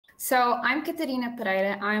So I'm Catarina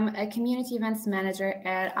Pereira. I'm a community events manager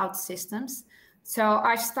at OutSystems. So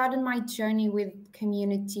I started my journey with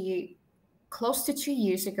community close to 2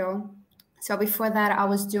 years ago. So before that, I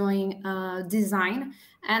was doing design,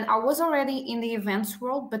 and I was already in the events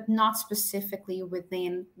world, but not specifically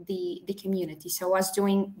within the community. So I was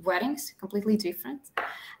doing weddings, completely different.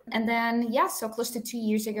 And then, yeah, so close to 2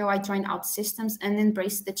 years ago, I joined OutSystems and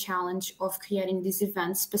embraced the challenge of creating these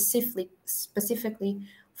events specifically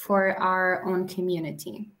for our own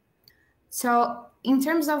community. So in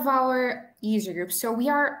terms of our user group, so we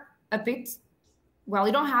are a bit, well,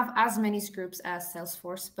 we don't have as many groups as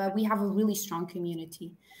Salesforce, but we have a really strong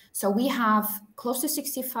community. So we have close to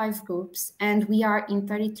 65 groups and we are in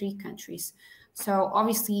 33 countries. So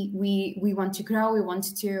obviously we want to grow. We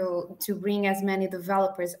want to bring as many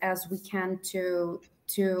developers as we can to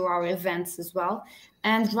our events as well.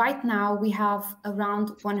 And right now we have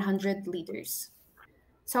around 100 leaders.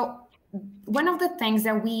 So one of the things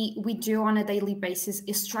that we do on a daily basis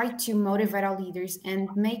is try to motivate our leaders and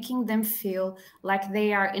making them feel like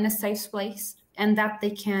they are in a safe place and that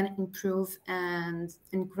they can improve and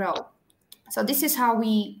grow. So this is how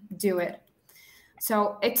we do it.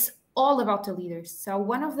 So it's all about the leaders. So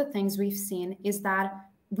one of the things we've seen is that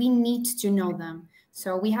we need to know them.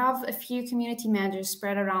 So we have a few community managers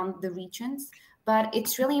spread around the regions, but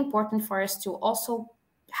it's really important for us to also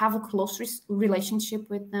have a close relationship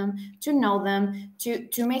with them, to know them,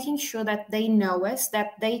 to making sure that they know us,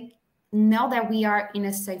 that they know that we are in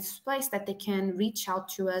a safe place, that they can reach out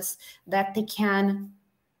to us, that they can,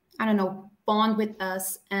 I don't know, bond with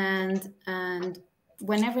us, and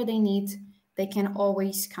whenever they need, they can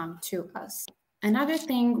always come to us. Another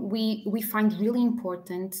thing we find really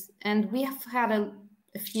important, and we have had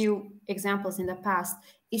a few examples in the past,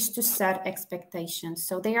 is to set expectations.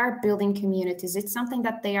 So they are building communities. It's something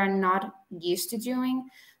that they are not used to doing.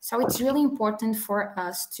 So it's really important for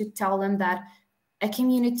us to tell them that a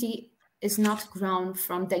community is not grown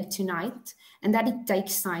from day to night, and that it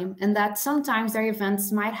takes time, and that sometimes their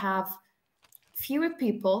events might have fewer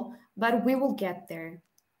people, but we will get there.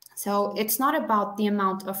 So it's not about the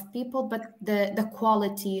amount of people, but the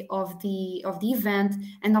quality of the event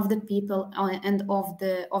and of the people and of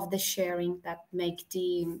the sharing that make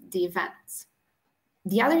the events.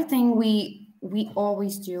 The other thing we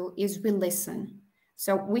always do is we listen.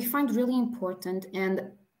 So we find really important,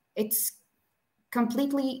 and it's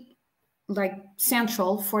completely like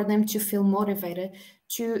central for them to feel motivated,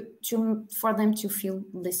 for them to feel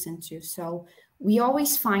listened to. So we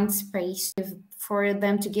always find space for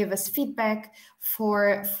them to give us feedback,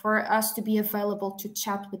 for us to be available to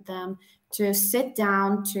chat with them, to sit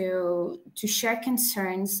down, to share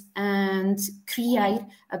concerns and create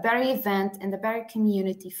a better event and a better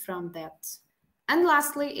community from that. And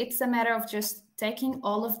lastly, it's a matter of just taking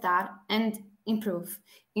all of that and improve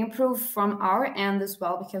from our end as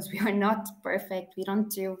well, because we are not perfect. We don't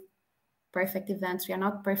do perfect events. We are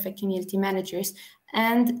not perfect community managers.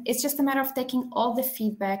 And it's just a matter of taking all the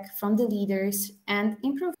feedback from the leaders and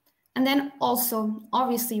improve. And then also,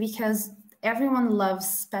 obviously, because everyone loves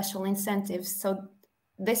special incentives. So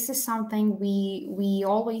this is something we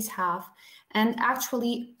always have. And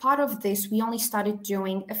actually, part of this, we only started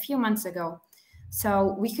doing a few months ago.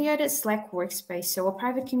 So we created Slack workspace, so a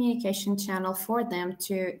private communication channel for them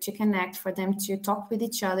to connect, for them to talk with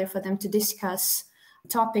each other, for them to discuss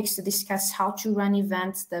topics, to discuss how to run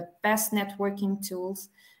events, the best networking tools,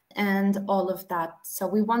 and all of that. So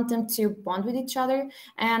we want them to bond with each other,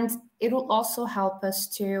 and it will also help us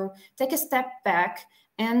to take a step back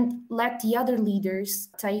and let the other leaders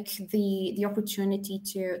take the opportunity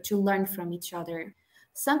to learn from each other.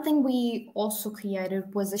 Something we also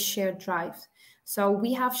created was a shared drive. So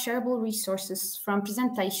we have shareable resources, from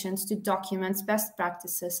presentations to documents, best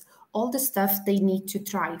practices, all the stuff they need to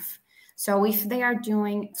thrive. So if they are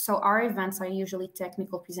doing, so our events are usually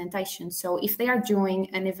technical presentations. So if they are doing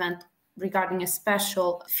an event regarding a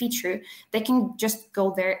special feature, they can just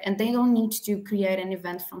go there and they don't need to create an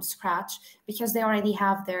event from scratch because they already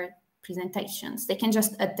have their presentations. They can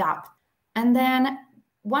just adapt. And then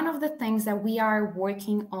one of the things that we are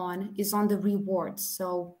working on is on the rewards.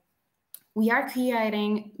 So we are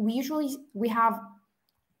creating, we have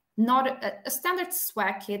not a standard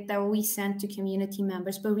swag kit that we send to community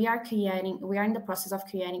members, but we are in the process of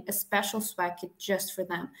creating a special swag kit just for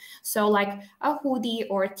them. So like a hoodie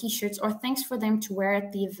or t-shirts or things for them to wear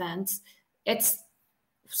at the events. It's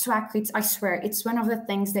swag kits, I swear, it's one of the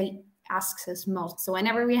things they ask us most. So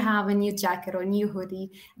whenever we have a new jacket or new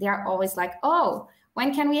hoodie, they are always like, oh,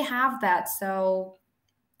 when can we have that? So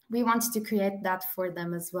we wanted to create that for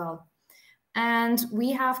them as well. And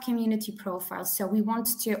we have community profiles. So we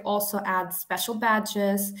want to also add special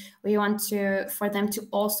badges. We want for them to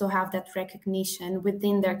also have that recognition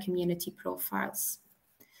within their community profiles.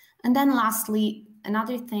 And then lastly,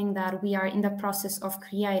 another thing that we are in the process of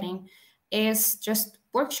creating is just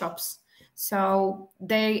workshops. So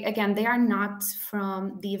they are not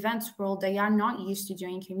from the events world. They are not used to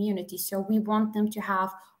doing community. So we want them to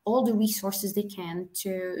have all the resources they can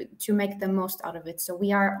to make the most out of it. So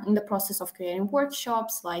we are in the process of creating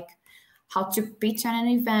workshops like how to pitch an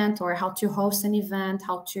event or how to host an event,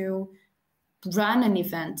 how to run an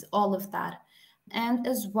event, all of that. And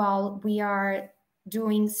as well, we are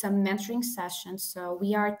doing some mentoring sessions. So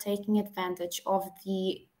we are taking advantage of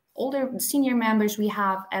the older senior members we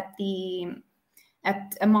have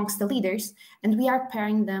amongst the leaders, and we are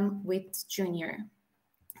pairing them with junior.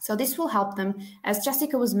 So this will help them. As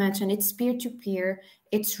Jessica was mentioned, it's peer-to-peer.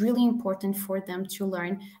 It's really important for them to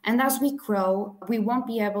learn. And as we grow, we won't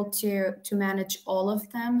be able to manage all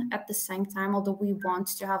of them at the same time, although we want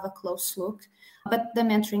to have a close look. But the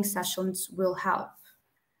mentoring sessions will help.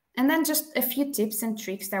 And then just a few tips and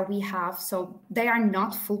tricks that we have. So they are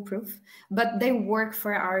not foolproof, but they work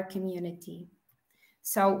for our community.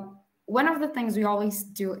 So one of the things we always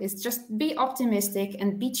do is just be optimistic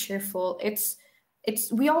and be cheerful.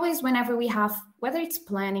 We always, whenever we have, whether it's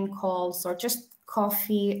planning calls or just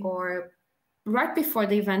coffee or right before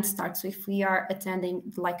the event starts, if we are attending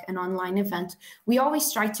like an online event, we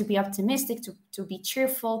always try to be optimistic, to be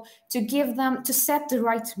cheerful, to set the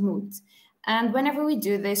right mood. And whenever we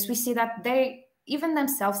do this, we see that they even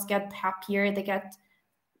themselves get happier, they get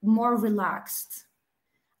more relaxed.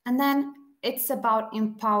 And then it's about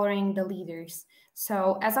empowering the leaders.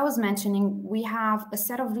 So as I was mentioning, we have a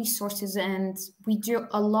set of resources and we do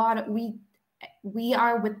a lot. We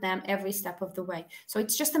are with them every step of the way. So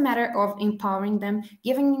it's just a matter of empowering them,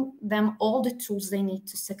 giving them all the tools they need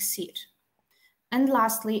to succeed. And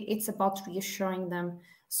lastly, it's about reassuring them.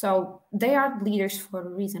 So they are leaders for a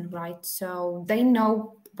reason, right? So they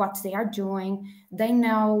know what they are doing. They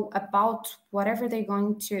know about whatever they're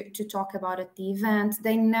going to talk about at the event.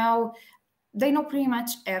 They know pretty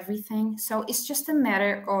much everything. So it's just a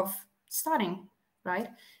matter of starting, right?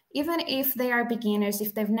 Even if they are beginners,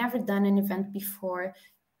 if they've never done an event before,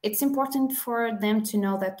 it's important for them to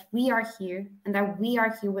know that we are here and that we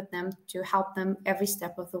are here with them to help them every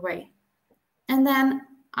step of the way. And then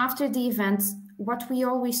after the events, what we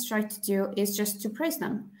always try to do is just to praise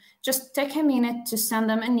them. Just take a minute to send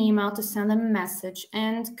them an email, to send them a message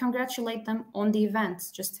and congratulate them on the event.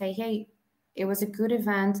 Just say, hey, it was a good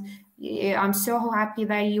event. I'm so happy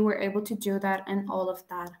that you were able to do that and all of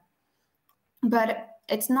that. But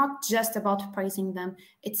it's not just about praising them.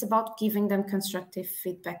 It's about giving them constructive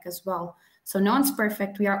feedback as well. So no one's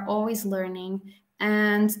perfect. We are always learning.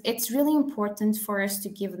 And it's really important for us to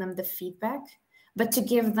give them the feedback, but to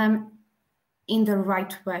give them in the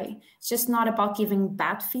right way. It's just not about giving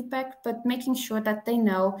bad feedback, but making sure that they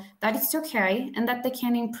know that it's okay and that they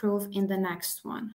can improve in the next one.